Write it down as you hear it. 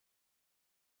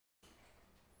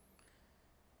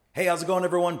Hey, how's it going,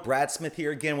 everyone? Brad Smith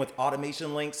here again with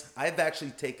Automation Links. I've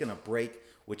actually taken a break,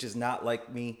 which is not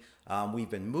like me. We've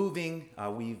been moving.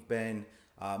 We've been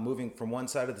moving from one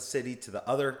side of the city to the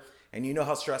other, and you know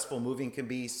how stressful moving can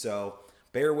be. So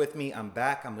bear with me. I'm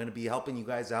back. I'm going to be helping you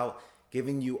guys out,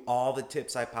 giving you all the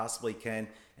tips I possibly can.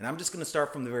 And I'm just going to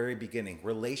start from the very beginning.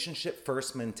 Relationship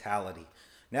first mentality.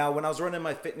 Now, when I was running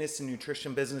my fitness and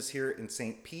nutrition business here in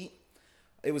St. Pete,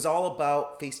 it was all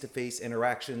about face-to-face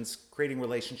interactions, creating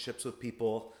relationships with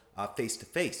people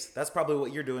face-to-face. That's probably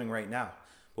what you're doing right now.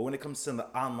 But when it comes to the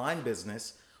online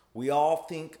business, we all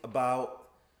think about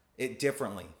it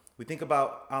differently. We think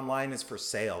about online as for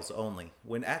sales only,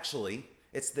 when actually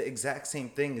it's the exact same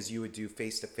thing as you would do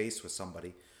face-to-face with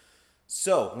somebody.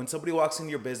 So, when somebody walks into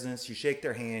your business, you shake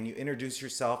their hand, you introduce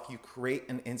yourself, you create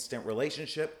an instant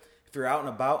relationship. If you're out and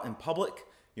about in public,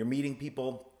 you're meeting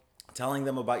people, telling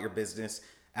them about your business,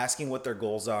 asking what their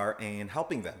goals are, and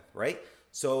helping them, right?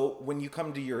 So, when you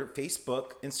come to your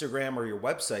Facebook, Instagram, or your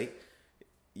website,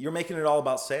 you're making it all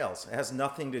about sales. It has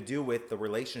nothing to do with the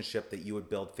relationship that you would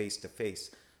build face to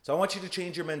face. So, I want you to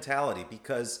change your mentality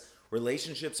because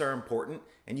relationships are important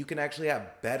and you can actually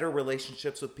have better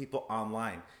relationships with people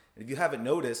online. If you haven't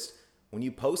noticed, when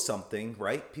you post something,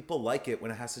 right, people like it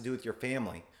when it has to do with your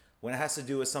family, when it has to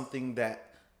do with something that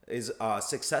is a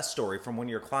success story from one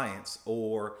of your clients,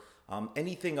 or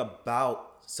anything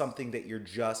about something that you're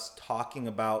just talking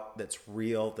about that's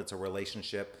real, that's a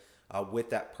relationship with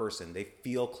that person. They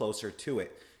feel closer to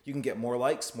it. You can get more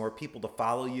likes, more people to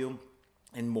follow you,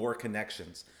 and more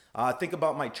connections. Think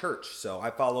about my church. So I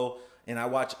follow and I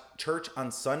watch church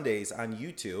on Sundays on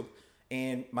YouTube,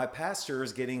 and my pastor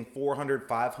is getting 400,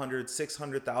 500,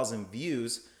 600,000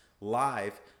 views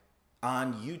live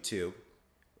on YouTube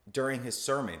during his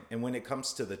sermon. And when it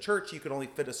comes to the church, you can only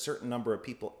fit a certain number of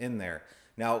people in there.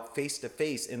 Now, face to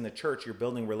face in the church, you're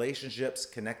building relationships,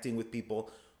 connecting with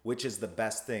people, which is the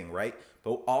best thing, right?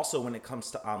 But also when it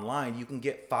comes to online, you can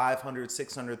get 500,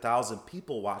 600,000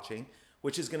 people watching,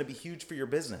 which is going to be huge for your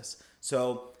business.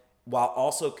 So while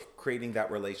also creating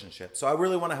that relationship. So I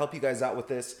really want to help you guys out with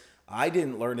this. I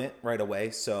didn't learn it right away,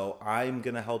 so I'm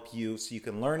going to help you so you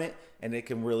can learn it and it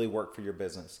can really work for your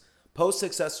business. Post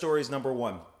success stories number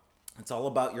one. It's all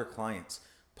about your clients.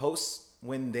 Post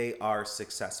when they are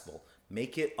successful.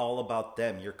 Make it all about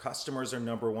them. Your customers are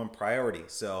number one priority.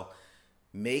 So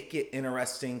make it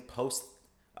interesting. Post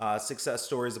success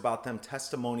stories about them,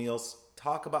 testimonials.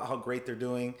 Talk about how great they're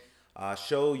doing.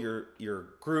 Show your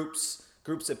groups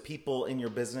of people in your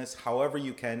business, however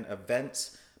you can.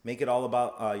 Events. Make it all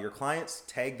about your clients.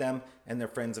 Tag them, and their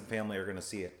friends and family are going to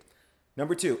see it.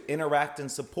 Number two, interact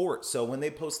and support. So when they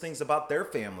post things about their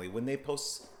family, when they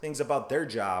post things about their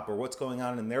job or what's going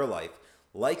on in their life,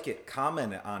 like it,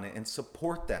 comment on it, and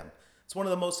support them. It's one of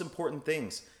the most important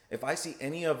things. If I see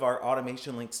any of our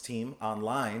Automation Links team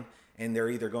online and they're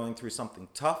either going through something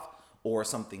tough or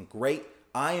something great,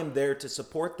 I am there to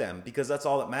support them because that's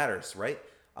all that matters, right?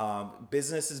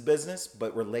 Business is business,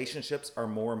 but relationships are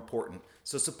more important.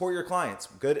 So support your clients,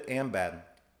 good and bad.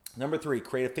 Number three,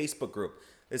 create a Facebook group.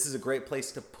 This is a great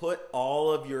place to put all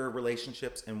of your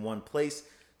relationships in one place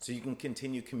so you can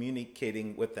continue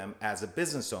communicating with them as a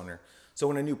business owner. So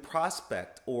when a new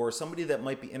prospect or somebody that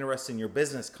might be interested in your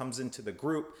business comes into the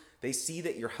group, they see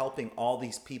that you're helping all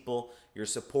these people, you're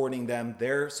supporting them,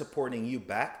 they're supporting you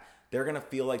back. They're going to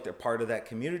feel like they're part of that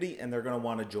community and they're going to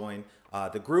want to join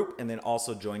the group and then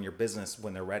also join your business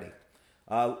when they're ready.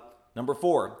 Number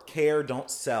four, care, don't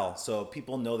sell. So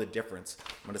people know the difference.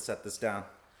 I'm going to set this down.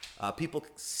 People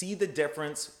see the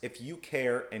difference if you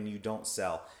care and you don't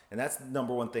sell. And that's the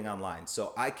number one thing online.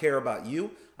 So I care about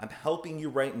you. I'm helping you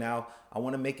right now. I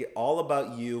want to make it all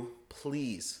about you.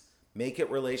 Please make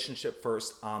it relationship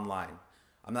first online.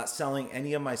 I'm not selling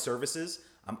any of my services.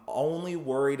 I'm only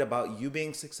worried about you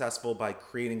being successful by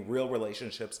creating real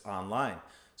relationships online.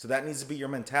 So that needs to be your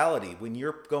mentality. When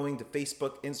you're going to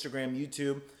Facebook, Instagram,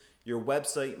 YouTube, your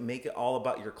website, make it all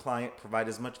about your client. Provide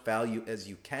as much value as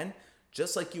you can,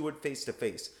 just like you would face to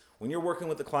face. When you're working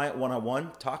with a client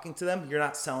one-on-one, talking to them, you're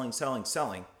not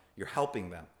selling. You're helping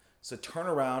them. So turn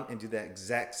around and do that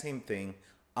exact same thing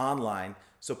online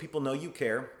so people know you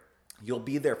care. You'll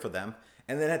be there for them.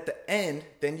 And then at the end,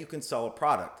 then you can sell a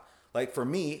product. Like for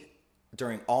me,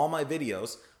 during all my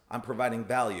videos, I'm providing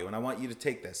value and I want you to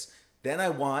take this. Then I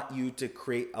want you to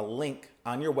create a link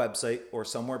on your website or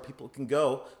somewhere people can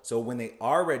go. So when they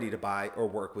are ready to buy or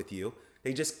work with you,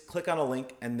 they just click on a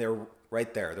link and they're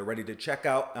right there. They're ready to check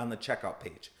out on the checkout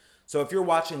page. So if you're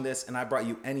watching this and I brought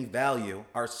you any value,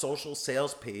 our social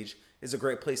sales page is a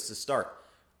great place to start.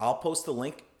 I'll post the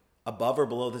link above or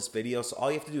below this video. So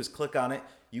all you have to do is click on it.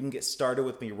 You can get started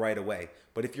with me right away.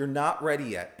 But if you're not ready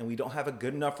yet and we don't have a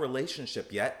good enough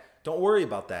relationship yet, don't worry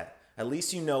about that. At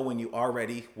least you know when you are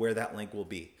ready where that link will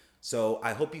be. So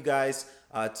I hope you guys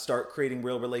start creating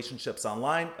real relationships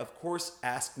online. Of course,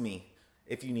 ask me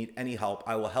if you need any help.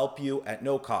 I will help you at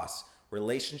no cost.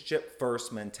 Relationship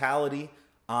first mentality,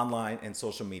 online and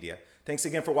social media. Thanks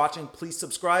again for watching. Please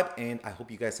subscribe, and I hope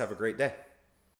you guys have a great day.